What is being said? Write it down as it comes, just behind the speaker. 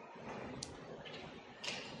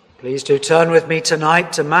Please do turn with me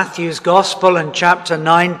tonight to Matthew's Gospel and chapter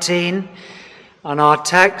 19. And our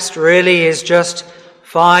text really is just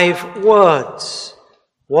 5 words.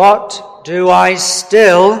 What do I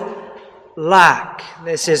still lack?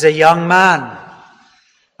 This is a young man,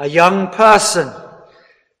 a young person,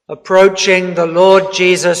 approaching the Lord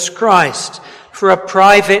Jesus Christ for a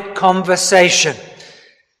private conversation.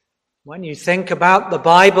 When you think about the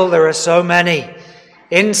Bible, there are so many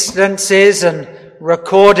instances and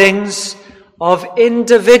recordings of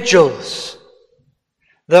individuals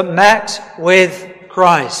that met with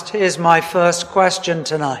Christ. Here's my first question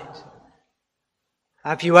tonight.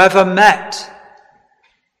 Have you ever met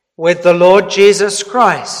with the Lord Jesus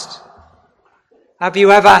Christ? Have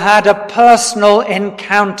you ever had a personal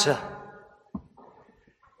encounter?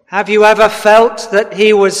 Have you ever felt that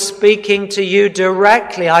he was speaking to you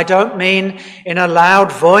directly? I don't mean in a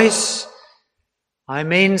loud voice. I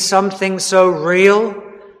mean something so real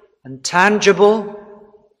and tangible,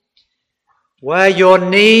 where your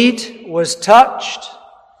need was touched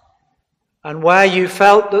and where you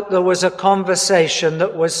felt that there was a conversation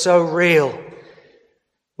that was so real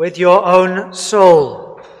with your own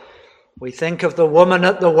soul. We think of the woman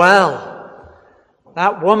at the well,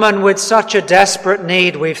 that woman with such a desperate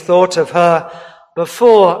need. We've thought of her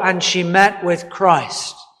before, and she met with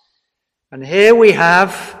Christ. And here we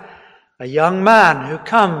have a young man who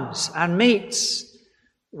comes and meets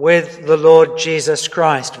with the Lord Jesus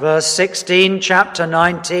Christ. Verse 16, chapter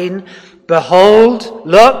 19, behold,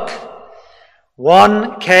 look,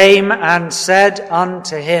 one came and said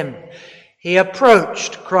unto him. He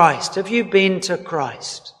approached Christ. Have you been to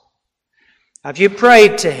Christ? Have you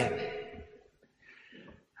prayed to him?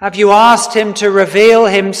 Have you asked him to reveal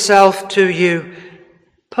himself to you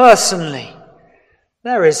personally?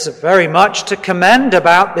 There is very much to commend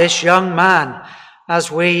about this young man,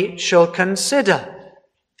 as we shall consider.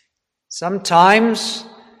 Sometimes,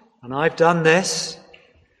 and I've done this,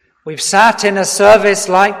 we've sat in a service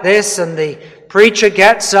like this and the preacher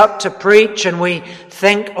gets up to preach and we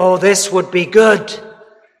think, oh, this would be good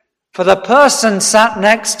for the person sat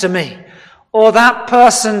next to me or that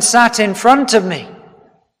person sat in front of me.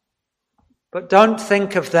 But don't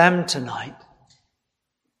think of them tonight.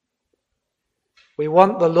 We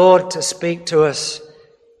want the Lord to speak to us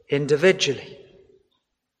individually,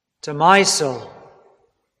 to my soul,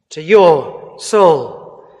 to your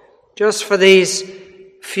soul. Just for these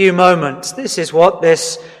few moments, this is what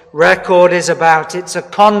this record is about. It's a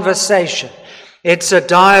conversation. It's a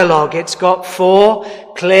dialogue. It's got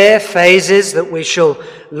 4 clear phases that we shall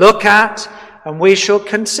look at and we shall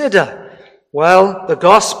consider. Well, the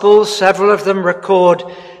Gospels, several of them record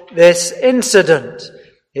this incident.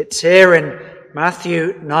 It's here in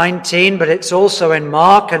Matthew 19, but it's also in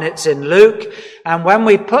Mark and it's in Luke. And when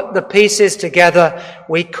we put the pieces together,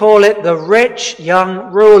 we call it the rich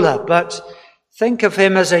young ruler. But think of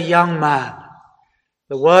him as a young man.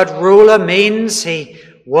 The word ruler means he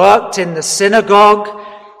worked in the synagogue,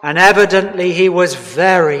 and evidently he was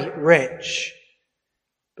very rich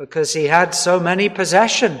because he had so many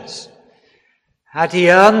possessions. Had he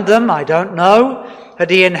earned them? I don't know. Had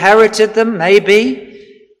he inherited them? Maybe.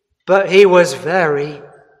 But he was very,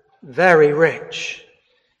 very rich.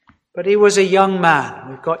 But he was a young man.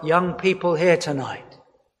 We've got young people here tonight.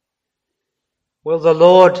 Will the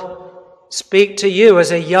Lord speak to you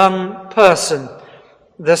as a young person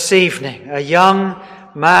this evening? A young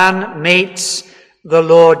man meets the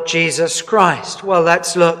Lord Jesus Christ. Well,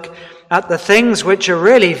 let's look at the things which are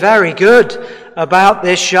really very good about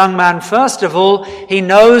this young man. First of all, he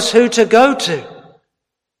knows who to go to.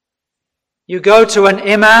 You go to an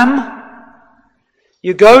imam,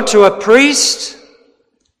 you go to a priest,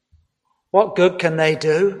 what good can they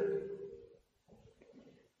do?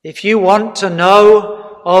 If you want to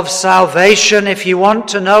know of salvation, if you want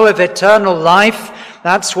to know of eternal life,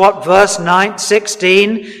 that's what verse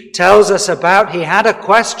 16 tells us about. He had a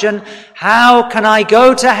question, how can I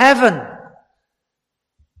go to heaven?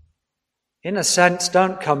 In a sense,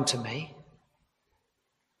 don't come to me.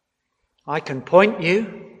 I can point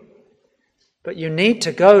you. But you need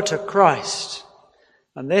to go to Christ.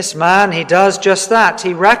 And this man, he does just that.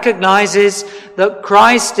 He recognizes that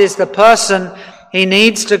Christ is the person he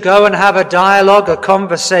needs to go and have a dialogue, a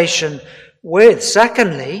conversation with.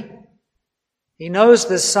 Secondly, he knows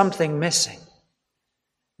there's something missing.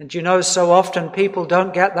 And you know, so often people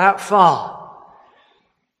don't get that far.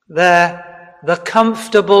 They're the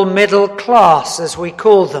comfortable middle class, as we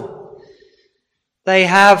call them. They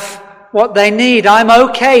have what they need. I'm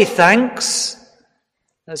okay, thanks.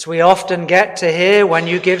 As we often get to hear when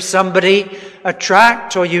you give somebody a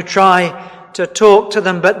tract or you try to talk to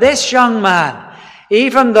them. But this young man,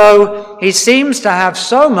 Even though he seems to have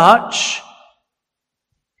so much,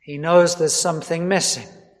 he knows there's something missing.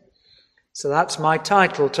 So that's my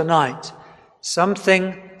title tonight.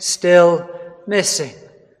 Something still missing.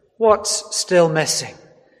 What's still missing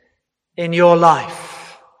in your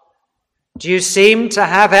life? Do you seem to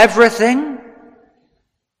have everything,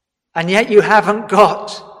 and yet you haven't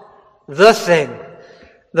got the thing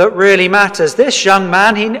that really matters? This young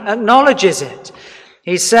man, he acknowledges it.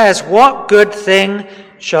 He says, what good thing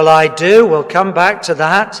shall I do? We'll come back to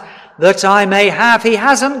that I may have. He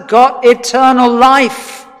hasn't got eternal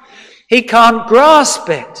life. He can't grasp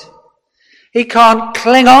it. He can't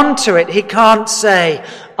cling on to it. He can't say,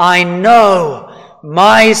 I know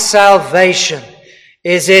my salvation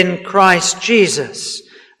is in Christ Jesus.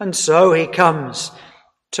 And so he comes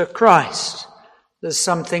to Christ. There's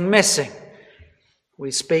something missing. We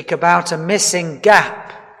speak about a missing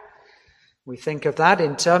gap. We think of that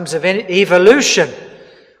in terms of evolution.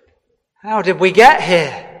 How did we get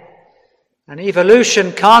here? And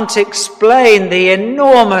evolution can't explain the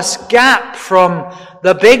enormous gap from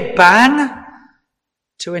the Big Bang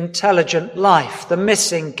to intelligent life, the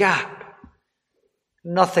missing gap.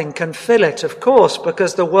 Nothing can fill it, of course,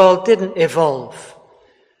 because the world didn't evolve.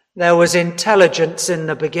 There was intelligence in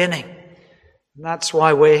the beginning. And that's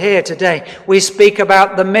why we're here today. We speak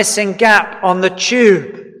about the missing gap on the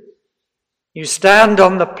tube. You stand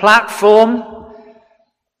on the platform,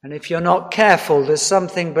 and if you're not careful, there's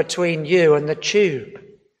something between you and the tube.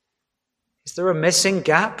 Is there a missing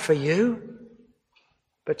gap for you?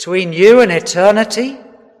 Between you and eternity?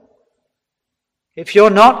 If you're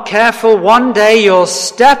not careful, one day you'll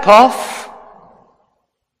step off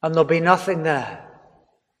and there'll be nothing there.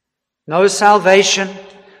 No salvation,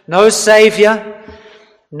 no Saviour,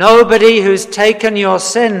 nobody who's taken your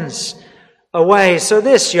sins away. So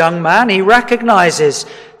this young man, he recognizes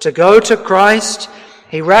to go to Christ.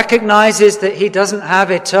 He recognizes that he doesn't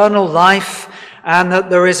have eternal life and that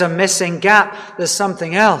there is a missing gap. There's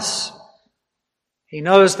something else. He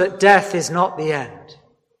knows that death is not the end.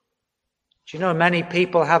 Do you know many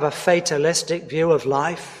people have a fatalistic view of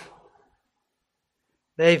life?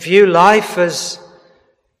 They view life as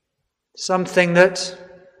something that,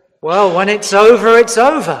 well, when it's over, it's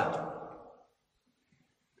over.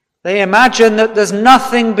 They imagine that there's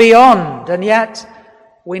nothing beyond, and yet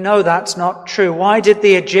we know that's not true. Why did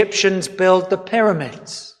the Egyptians build the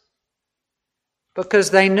pyramids?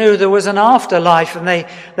 Because they knew there was an afterlife and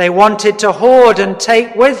they wanted to hoard and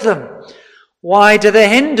take with them. Why do the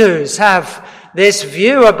Hindus have this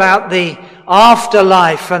view about the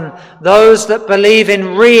afterlife and those that believe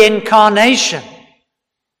in reincarnation?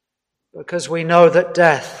 Because we know that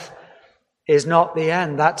death is not the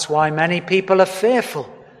end. That's why many people are fearful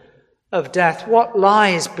of death. What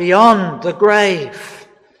lies beyond the grave?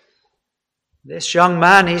 This young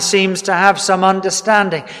man, he seems to have some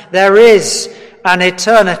understanding. There is an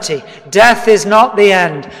eternity. Death is not the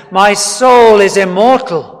end. My soul is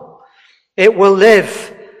immortal. It will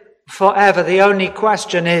live forever. The only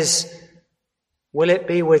question is, will it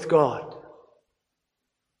be with God?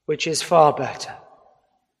 Which is far better.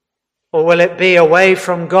 Or will it be away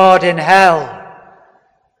from God in hell?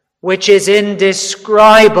 Which is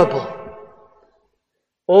indescribable.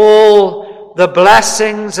 All the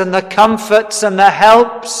blessings and the comforts and the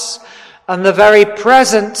helps and the very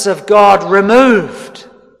presence of God removed.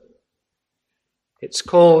 It's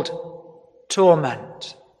called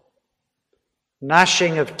torment,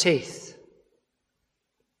 gnashing of teeth.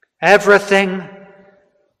 Everything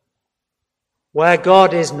where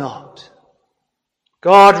God is not.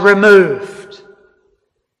 God removed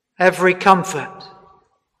every comfort.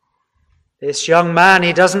 This young man,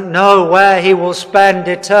 he doesn't know where he will spend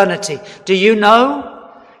eternity. Do you know?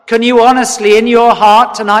 Can you honestly, in your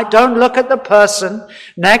heart tonight, don't look at the person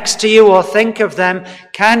next to you or think of them,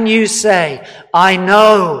 can you say, I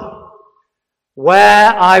know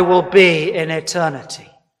where I will be in eternity?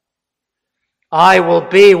 I will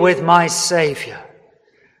be with my Saviour,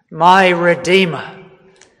 my Redeemer.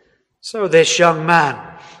 So this young man,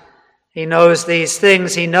 he knows these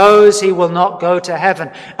things. He knows he will not go to heaven.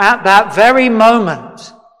 At that very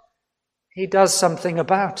moment, he does something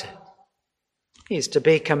about it. He's to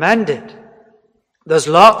be commended. There's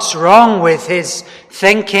lots wrong with his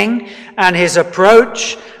thinking and his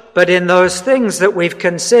approach, but in those things that we've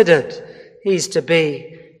considered, he's to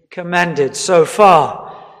be commended. So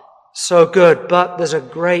far, so good, but there's a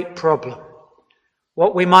great problem.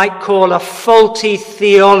 What we might call a faulty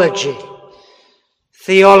theology.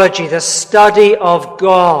 Theology, the study of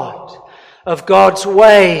God, of God's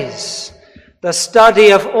ways, the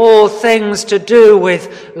study of all things to do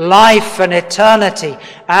with life and eternity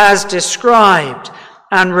as described.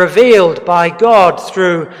 and revealed by God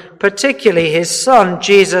through particularly his Son,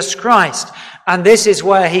 Jesus Christ. And this is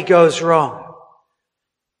where he goes wrong.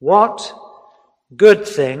 What good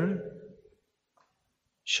thing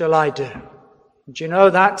shall I do? Do you know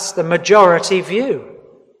that's the majority view?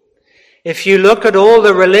 If you look at all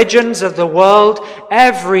the religions of the world,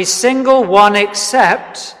 every single one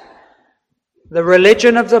except the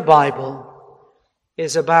religion of the Bible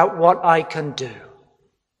is about what I can do.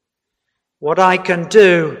 What I can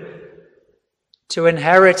do to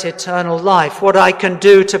inherit eternal life. What I can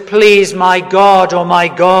do to please my God or my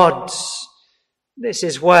gods. This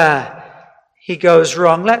is where he goes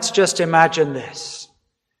wrong. Let's just imagine this.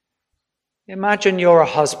 Imagine you're a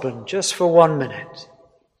husband, just for 1 minute.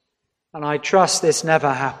 And I trust this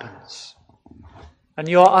never happens. And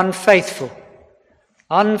you're unfaithful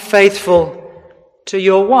to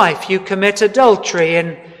your wife. You commit adultery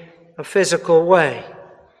in a physical way.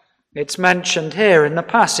 It's mentioned here in the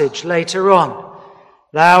passage later on.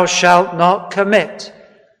 Thou shalt not commit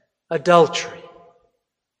adultery.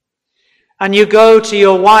 And you go to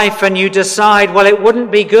your wife and you decide, well, it wouldn't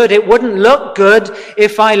be good, it wouldn't look good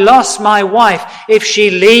if I lost my wife. If she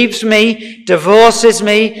leaves me, divorces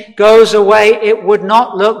me, goes away, it would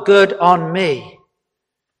not look good on me.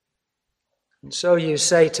 And so you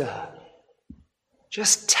say to her,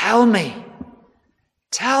 just tell me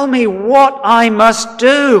what I must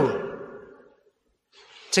do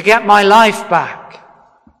to get my life back.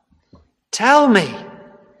 Tell me.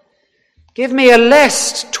 Give me a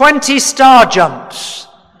list, 20 star jumps.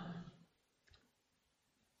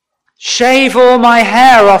 Shave all my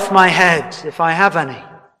hair off my head, if I have any.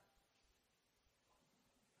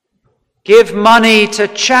 Give money to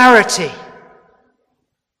charity.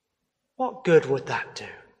 What good would that do?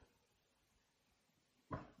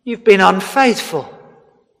 You've been unfaithful.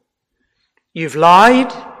 You've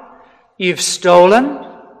lied. You've stolen.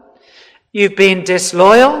 You've been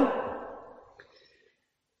disloyal.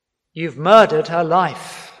 You've murdered her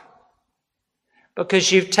life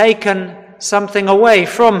because you've taken something away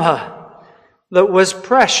from her that was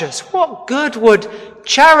precious. What good would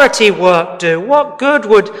charity work do? What good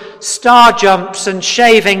would star jumps and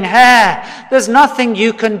shaving hair? There's nothing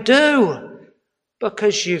you can do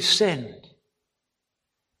because you've sinned.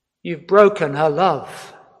 You've broken her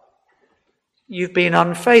love. You've been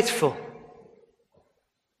unfaithful.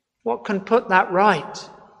 What can put that right?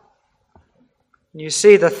 You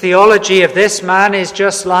see, the theology of this man is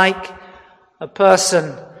just like a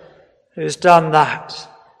person who's done that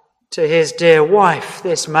to his dear wife.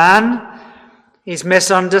 This man, he's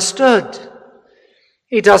misunderstood.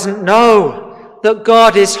 He doesn't know that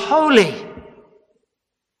God is holy.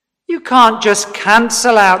 You can't just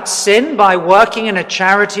cancel out sin by working in a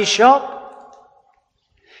charity shop.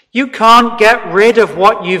 You can't get rid of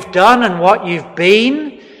what you've done and what you've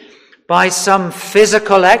been by some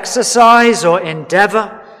physical exercise or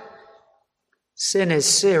endeavor. Sin is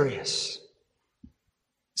serious.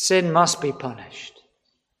 Sin must be punished.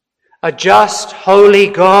 A just, holy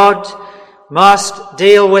God must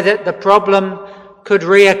deal with it. The problem could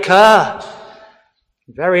reoccur.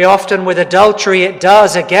 Very often with adultery it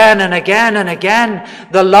does, again and again and again.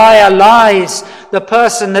 The liar lies. The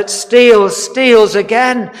person that steals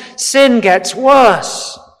again. Sin gets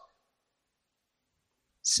worse.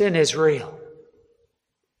 Sin is real.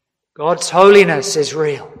 God's holiness is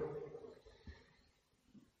real.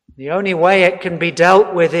 The only way it can be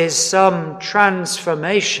dealt with is some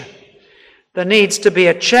transformation. There needs to be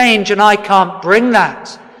a change, and I can't bring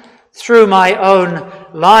that through my own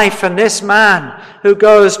life. And this man who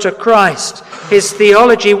goes to Christ, his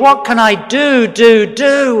theology, what can I do?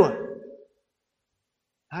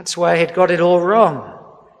 That's where he'd got it all wrong.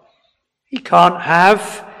 He can't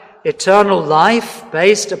have eternal life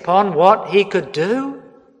based upon what he could do?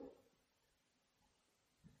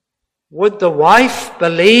 Would the wife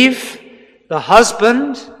believe the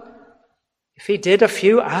husband if he did a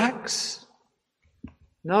few acts?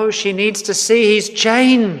 No, she needs to see he's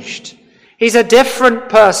changed. He's a different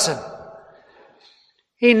person.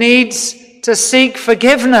 He needs to seek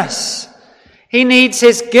forgiveness. He needs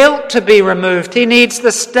his guilt to be removed. He needs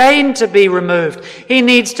the stain to be removed. He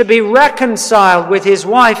needs to be reconciled with his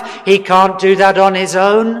wife. He can't do that on his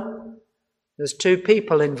own. There's two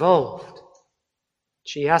people involved.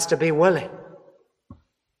 She has to be willing.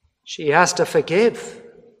 She has to forgive.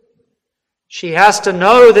 She has to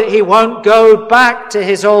know that he won't go back to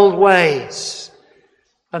his old ways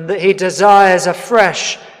and that he desires a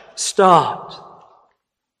fresh start.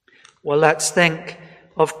 Well, let's think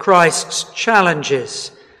of Christ's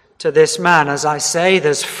challenges to this man. As I say,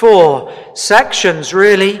 there's 4 sections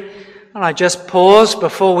really, and I just pause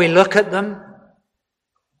before we look at them.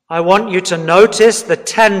 I want you to notice the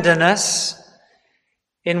tenderness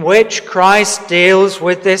in which Christ deals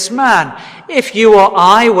with this man. If you or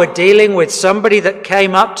I were dealing with somebody that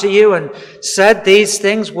came up to you and said these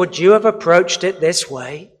things, would you have approached it this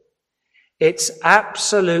way? It's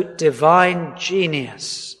absolute divine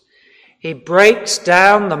genius. He breaks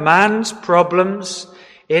down the man's problems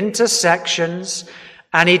into sections,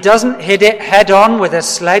 and he doesn't hit it head on with a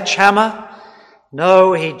sledgehammer.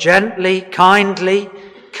 No, he gently, kindly,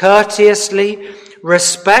 courteously,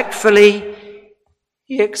 respectfully,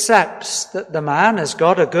 he accepts that the man has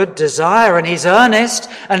got a good desire, and he's earnest,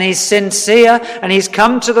 and he's sincere, and he's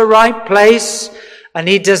come to the right place, and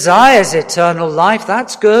he desires eternal life.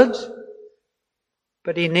 That's good.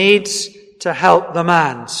 But he needs to help the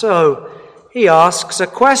man. So he asks a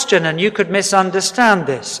question, and you could misunderstand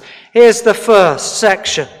this. Here's the first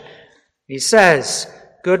section. He says,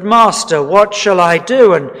 "Good master, what shall I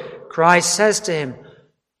do?" And Christ says to him,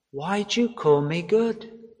 "Why do you call me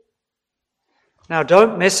good?" Now,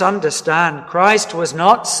 don't misunderstand. Christ was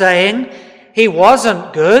not saying he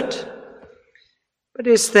wasn't good, but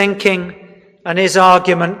his thinking and his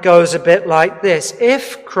argument goes a bit like this.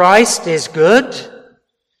 If Christ is good,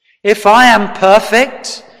 if I am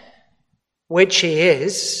perfect, which he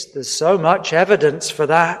is, there's so much evidence for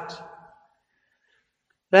that,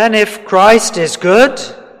 then if Christ is good,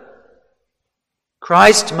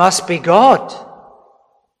 Christ must be God,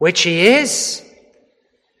 which he is.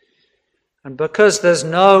 And because there's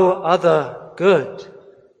no other good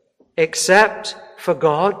except for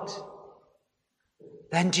God,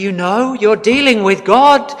 then do you know you're dealing with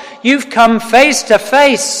God? You've come face to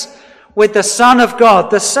face with the Son of God,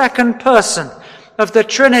 the second person of the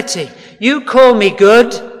Trinity. You call me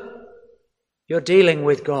good, you're dealing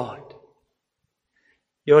with God.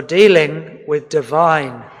 You're dealing with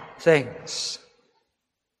divine things.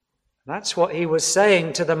 That's what he was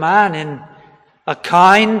saying to the man in a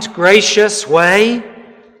kind, gracious way.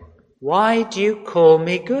 Why do you call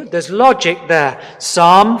me good? There's logic there.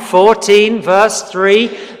 Psalm 14, verse 3,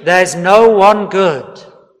 there's no one good.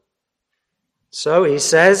 So he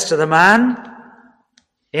says to the man,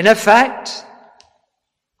 in effect,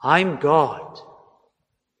 I'm God.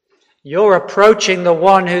 You're approaching the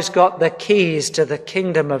one who's got the keys to the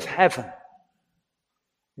kingdom of heaven.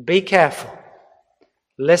 Be careful.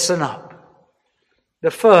 Listen up. The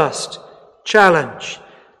first challenge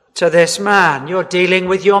to this man: you're dealing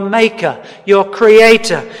with your maker, your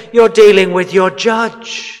creator. You're dealing with your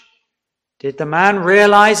judge. Did the man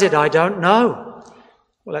realize it? I don't know.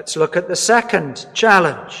 Well, let's look at the second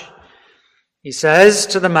challenge. He says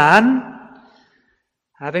to the man,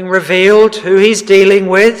 having revealed who he's dealing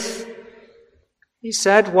with, he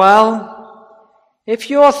said, well, if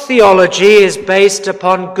your theology is based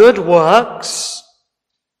upon good works,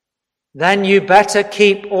 then you better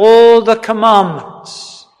keep all the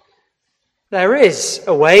commandments. There is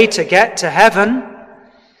a way to get to heaven,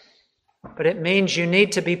 but it means you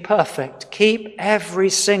need to be perfect. Keep every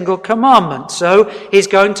single commandment. So he's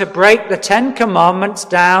going to break the 10 commandments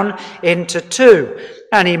down into 2,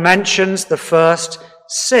 and he mentions the first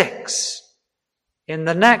 6 in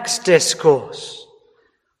the next discourse.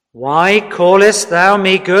 Why callest thou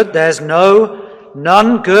me good? There's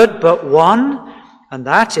none good but one, and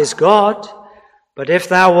that is God. But if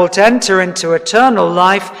thou wilt enter into eternal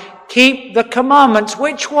life, keep the commandments.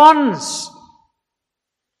 Which ones?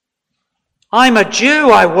 I'm a Jew.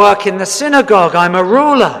 I work in the synagogue. I'm a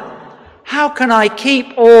ruler. How can I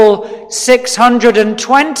keep all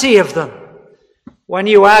 620 of them when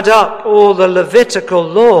you add up all the Levitical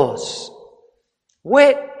laws?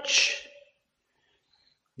 Which?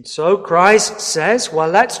 And so Christ says, well,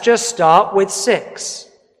 let's just start with 6.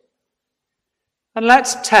 And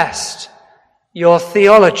let's test your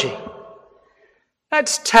theology.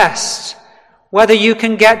 Let's test whether you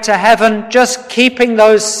can get to heaven just keeping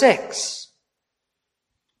those 6.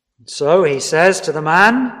 So he says to the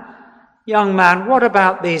man, young man, what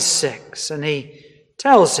about these 6? And he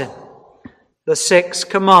tells him the 6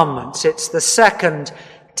 commandments. It's the second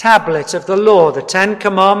tablet of the law. The 10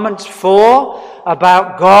 commandments: 4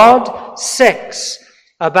 about God, 6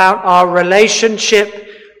 about our relationship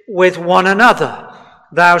with one another.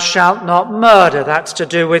 Thou shalt not murder. That's to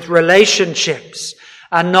do with relationships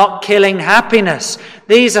and not killing happiness.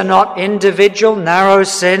 These are not individual narrow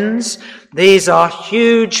sins. These are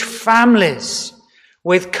huge families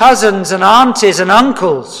with cousins and aunties and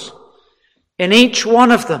uncles in each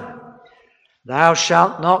one of them. Thou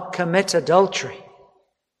shalt not commit adultery.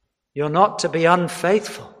 You're not to be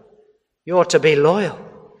unfaithful. You're to be loyal.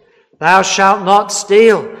 Thou shalt not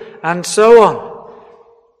steal, and so on.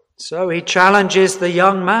 So he challenges the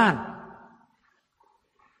young man.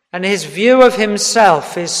 and his view of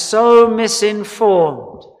himself is so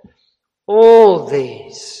misinformed. All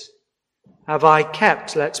these have I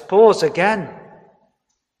kept. Let's pause again.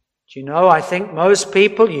 Do you know, I think most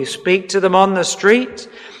people, you speak to them on the street,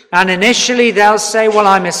 and initially they'll say, well,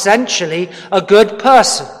 I'm essentially a good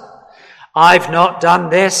person. I've not done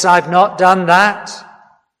this, I've not done that.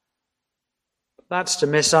 That's to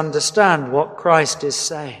misunderstand what Christ is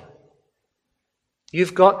saying.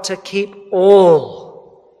 You've got to keep all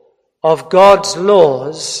of God's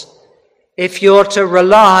laws if you're to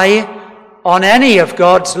rely on any of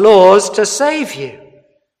God's laws to save you.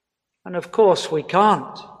 And of course we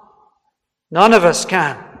can't. None of us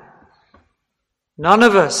can. None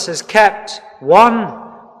of us has kept one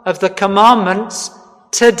of the commandments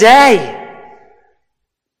today.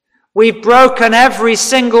 We've broken every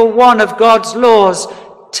single one of God's laws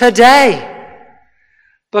today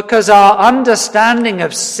because our understanding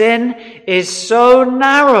of sin is so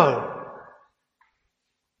narrow.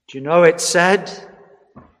 Do you know it said,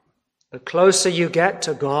 the closer you get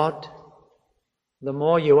to God, the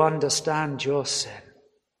more you understand your sin.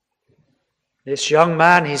 This young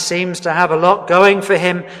man, he seems to have a lot going for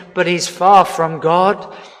him, but he's far from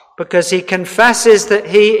God because he confesses that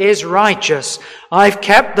he is righteous. I've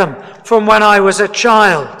kept them from when I was a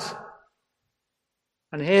child.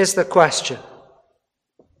 And here's the question.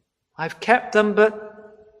 I've kept them, but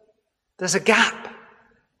there's a gap.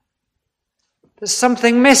 There's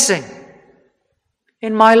something missing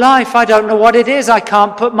in my life. I don't know what it is. I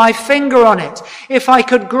can't put my finger on it. If I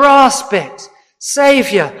could grasp it.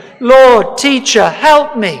 Savior, Lord, teacher,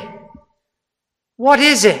 help me. What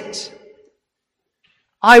is it?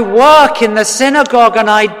 I work in the synagogue and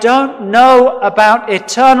I don't know about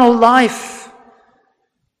eternal life.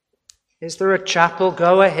 Is there a chapel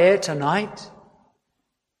goer here tonight?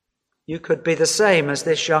 You could be the same as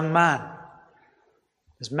this young man.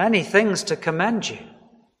 There's many things to commend you.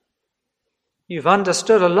 You've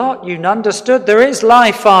understood a lot. You've understood there is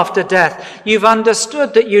life after death. You've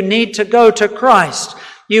understood that you need to go to Christ.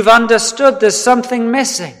 You've understood there's something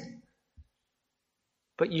missing.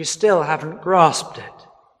 But you still haven't grasped it.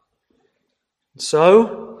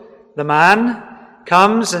 So the man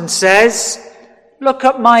comes and says, look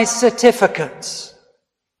at my certificates.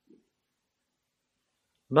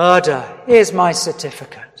 Murder, here's my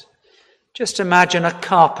certificate. Just imagine a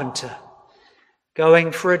carpenter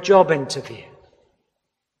going for a job interview.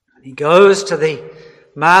 He goes to the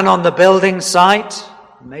man on the building site,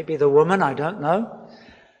 maybe the woman, I don't know.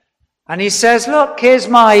 And he says, look, here's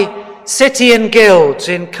my city and guilds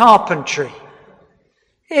in carpentry.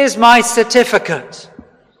 Here's my certificate.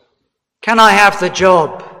 Can I have the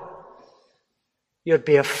job? You'd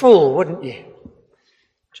be a fool, wouldn't you?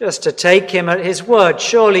 Just to take him at his word.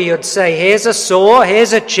 Surely you'd say, here's a saw,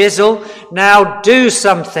 here's a chisel, now do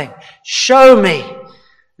something. Show me.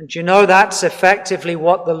 And you know that's effectively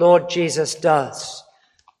what the Lord Jesus does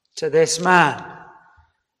to this man.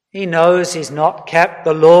 He knows he's not kept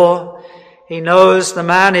the law. He knows the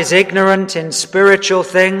man is ignorant in spiritual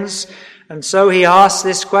things. And so he asks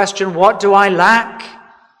this question, what do I lack?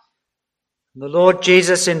 The Lord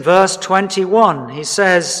Jesus in verse 21, he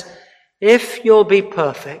says, if you'll be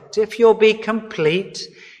perfect, if you'll be complete,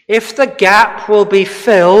 if the gap will be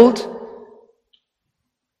filled,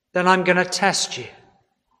 then I'm going to test you.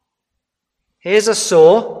 Here's a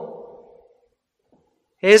saw.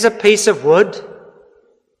 Here's a piece of wood.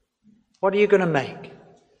 What are you going to make?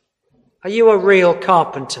 Are you a real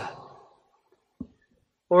carpenter?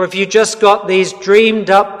 Or have you just got these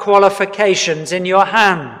dreamed up qualifications in your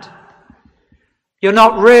hand? You're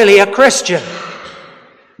not really a Christian.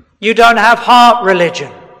 You don't have heart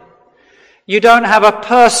religion. You don't have a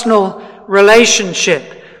personal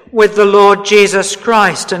relationship with the Lord Jesus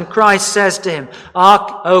Christ. And Christ says to him,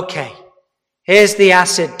 okay, here's the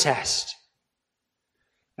acid test.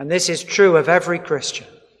 And this is true of every Christian.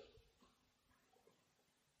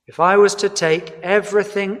 If I was to take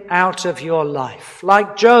everything out of your life,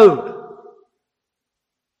 like Job,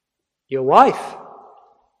 your wife,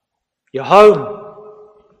 your home,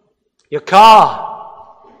 your car,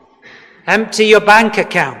 empty your bank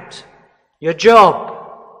account, your job,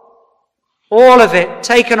 all of it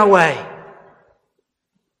taken away,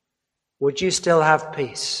 would you still have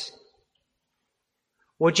peace?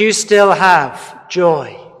 Would you still have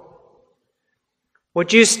joy?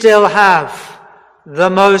 Would you still have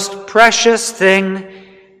the most precious thing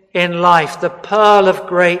in life, the pearl of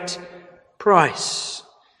great price?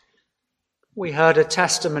 We heard a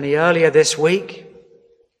testimony earlier this week.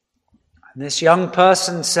 And this young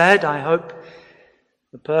person said, I hope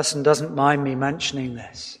the person doesn't mind me mentioning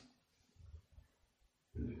this.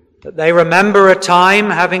 That they remember a time,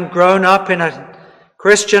 having grown up in a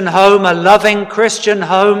Christian home, a loving Christian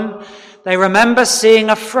home, they remember seeing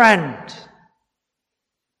a friend.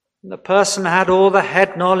 The person had all the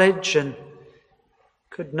head knowledge and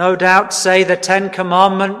could no doubt say the 10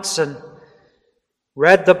 Commandments and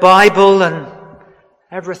read the Bible and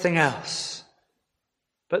everything else.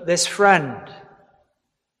 But this friend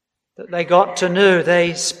that they got to know,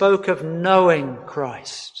 they spoke of knowing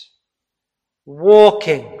Christ,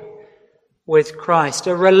 walking with Christ,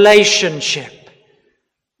 a relationship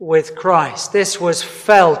with Christ. This was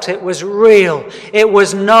felt, it was real, it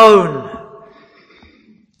was known.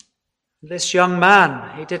 This young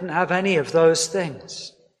man, he didn't have any of those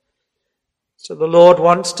things. So the Lord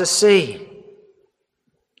wants to see.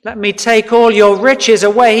 Let me take all your riches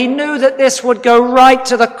away. He knew that this would go right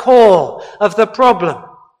to the core of the problem.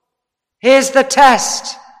 Here's the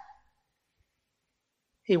test.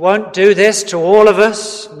 He won't do this to all of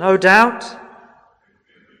us, no doubt.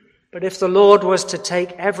 But if the Lord was to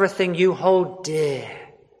take everything you hold dear,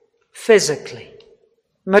 physically,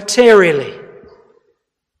 materially,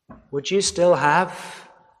 would you still have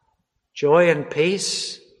joy and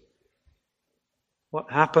peace? What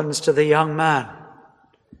happens to the young man?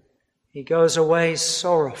 He goes away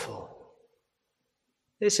sorrowful.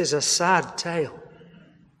 This is a sad tale.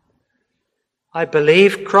 I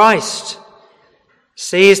believe Christ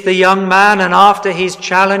sees the young man, and after he's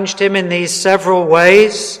challenged him in these several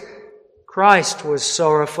ways, Christ was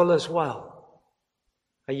sorrowful as well.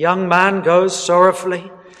 A young man goes sorrowfully.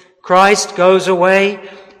 Christ goes away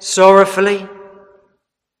sorrowfully.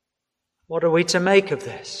 What are we to make of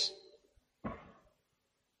this?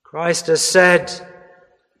 Christ has said,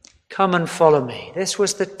 "Come and follow me." This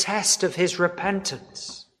was the test of his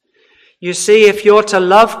repentance. You see, if you're to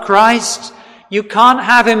love Christ, you can't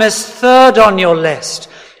have him as third on your list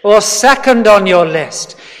or second on your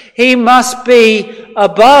list. He must be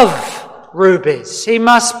above rubies. He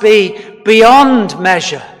must be beyond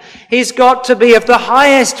measure. He's got to be of the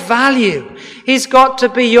highest value. He's got to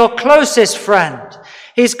be your closest friend.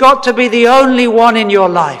 He's got to be the only one in your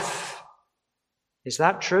life. Is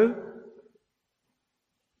that true?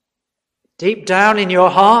 Deep down in your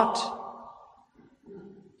heart,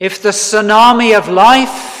 if the tsunami of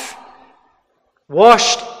life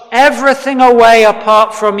washed everything away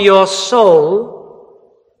apart from your soul,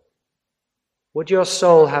 would your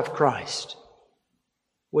soul have Christ,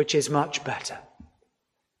 which is much better?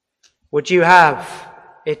 Would you have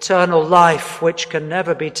eternal life, which can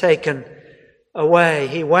never be taken away?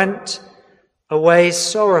 He went away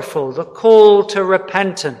sorrowful, the call to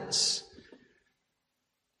repentance.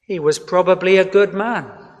 He was probably a good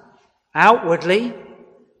man, outwardly.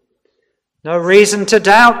 No reason to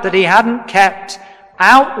doubt that he hadn't kept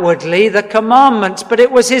outwardly the commandments, but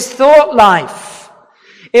it was his thought life.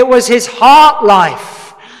 It was his heart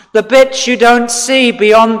life, the bits you don't see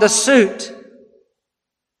beyond the suit.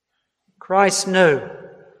 Christ knew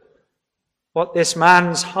what this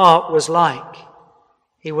man's heart was like.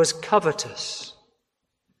 He was covetous.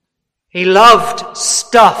 He loved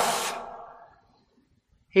stuff.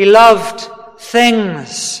 He loved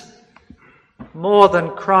things more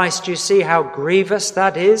than Christ. You see how grievous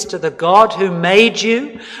that is to the God who made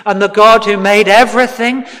you and the God who made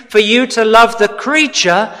everything, for you to love the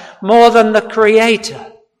creature more than the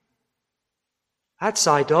Creator. That's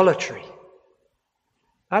idolatry.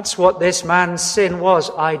 That's what this man's sin was,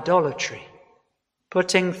 idolatry.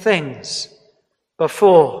 Putting things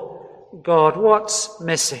before God. What's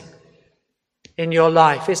missing in your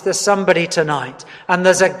life? Is there somebody tonight and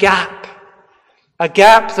there's a gap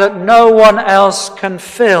that no one else can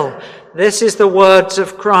fill? This is the words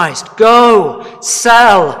of Christ. Go,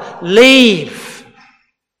 sell, leave.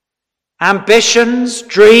 Ambitions,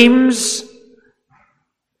 dreams,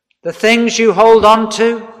 the things you hold on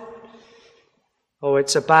to. Oh,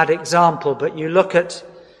 it's a bad example, but you look at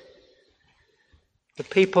the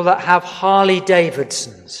people that have Harley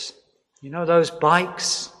Davidsons. You know those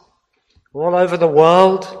bikes all over the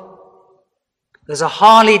world? There's a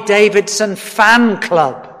Harley Davidson fan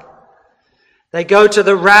club. They go to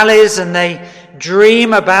the rallies and they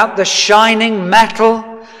dream about the shining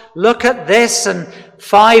metal. Look at this, and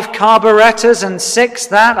 5 carburetors and 6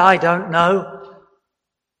 that, I don't know.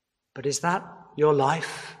 But is that your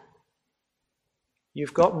life?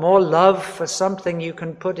 You've got more love for something you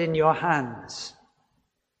can put in your hands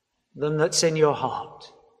than that's in your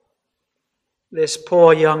heart. This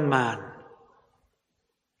poor young man,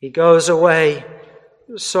 he goes away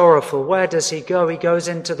sorrowful. Where does he go? He goes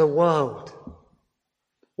into the world,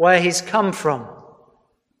 where he's come from,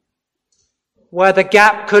 where the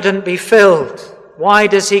gap couldn't be filled. Why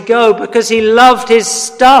does he go? Because he loved his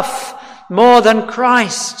stuff more than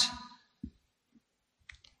Christ.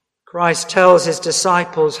 Christ tells his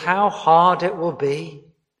disciples how hard it will be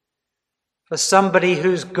for somebody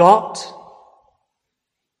who's got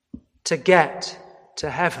to get to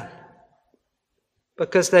heaven,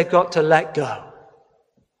 because they've got to let go.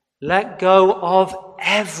 Let go of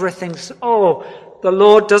everything. Oh, the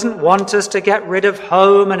Lord doesn't want us to get rid of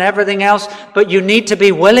home and everything else, but you need to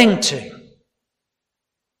be willing to.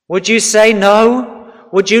 Would you say no?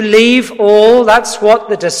 Would you leave all? That's what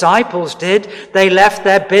the disciples did. They left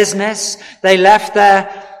their business, they left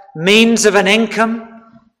their means of an income,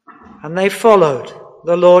 and they followed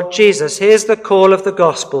the Lord Jesus. Here's the call of the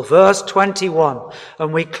gospel, verse 21,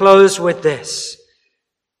 and we close with this.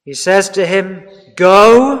 He says to him,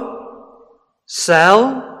 "Go,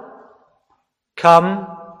 sell, come,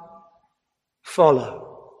 follow."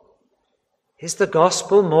 Is the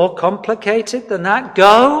gospel more complicated than that?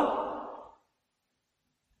 Go,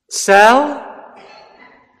 sell,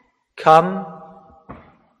 come,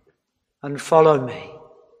 and follow me.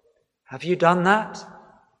 Have you done that?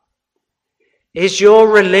 Is your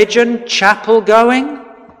religion chapel going?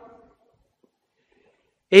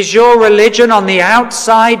 Is your religion on the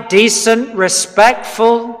outside decent,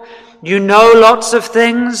 respectful? You know lots of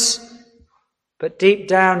things, but deep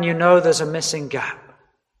down you know there's a missing gap.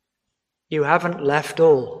 You haven't left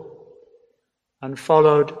all and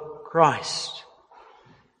followed Christ.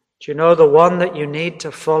 Do you know the one that you need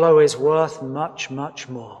to follow is worth much, much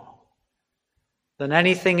more than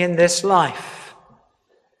anything in this life?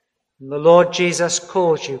 And the Lord Jesus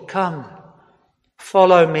calls you, "Come,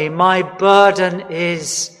 follow me. My burden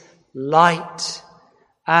is light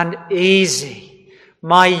and easy.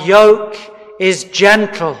 My yoke is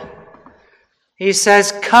gentle." He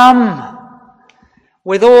says, "Come."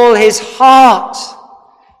 With all his heart,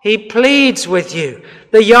 he pleads with you.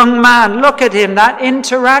 The young man, look at him, that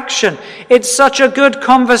interaction. It's such a good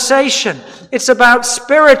conversation. It's about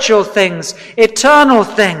spiritual things, eternal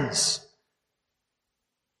things.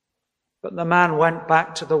 But the man went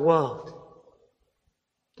back to the world.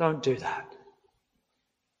 Don't do that.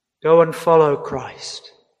 Go and follow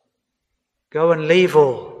Christ. Go and leave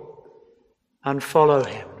all and follow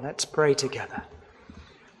him. Let's pray together.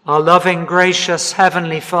 Our loving, gracious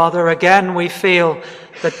Heavenly Father, again we feel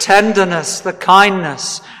the tenderness, the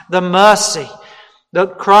kindness, the mercy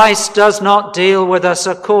that Christ does not deal with us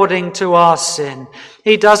according to our sin.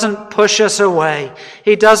 He doesn't push us away.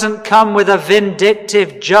 He doesn't come with a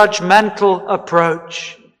vindictive, judgmental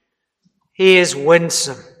approach. He is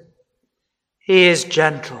winsome. He is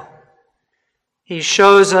gentle. He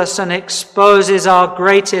shows us and exposes our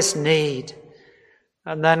greatest need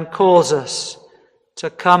and then calls us to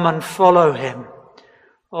come and follow him.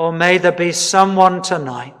 Oh, may there be someone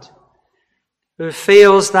tonight who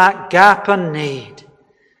feels that gap and need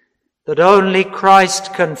that only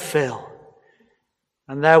Christ can fill.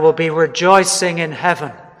 And there will be rejoicing in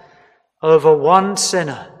heaven over one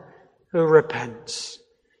sinner who repents.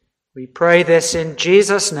 We pray this in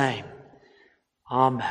Jesus' name. Amen.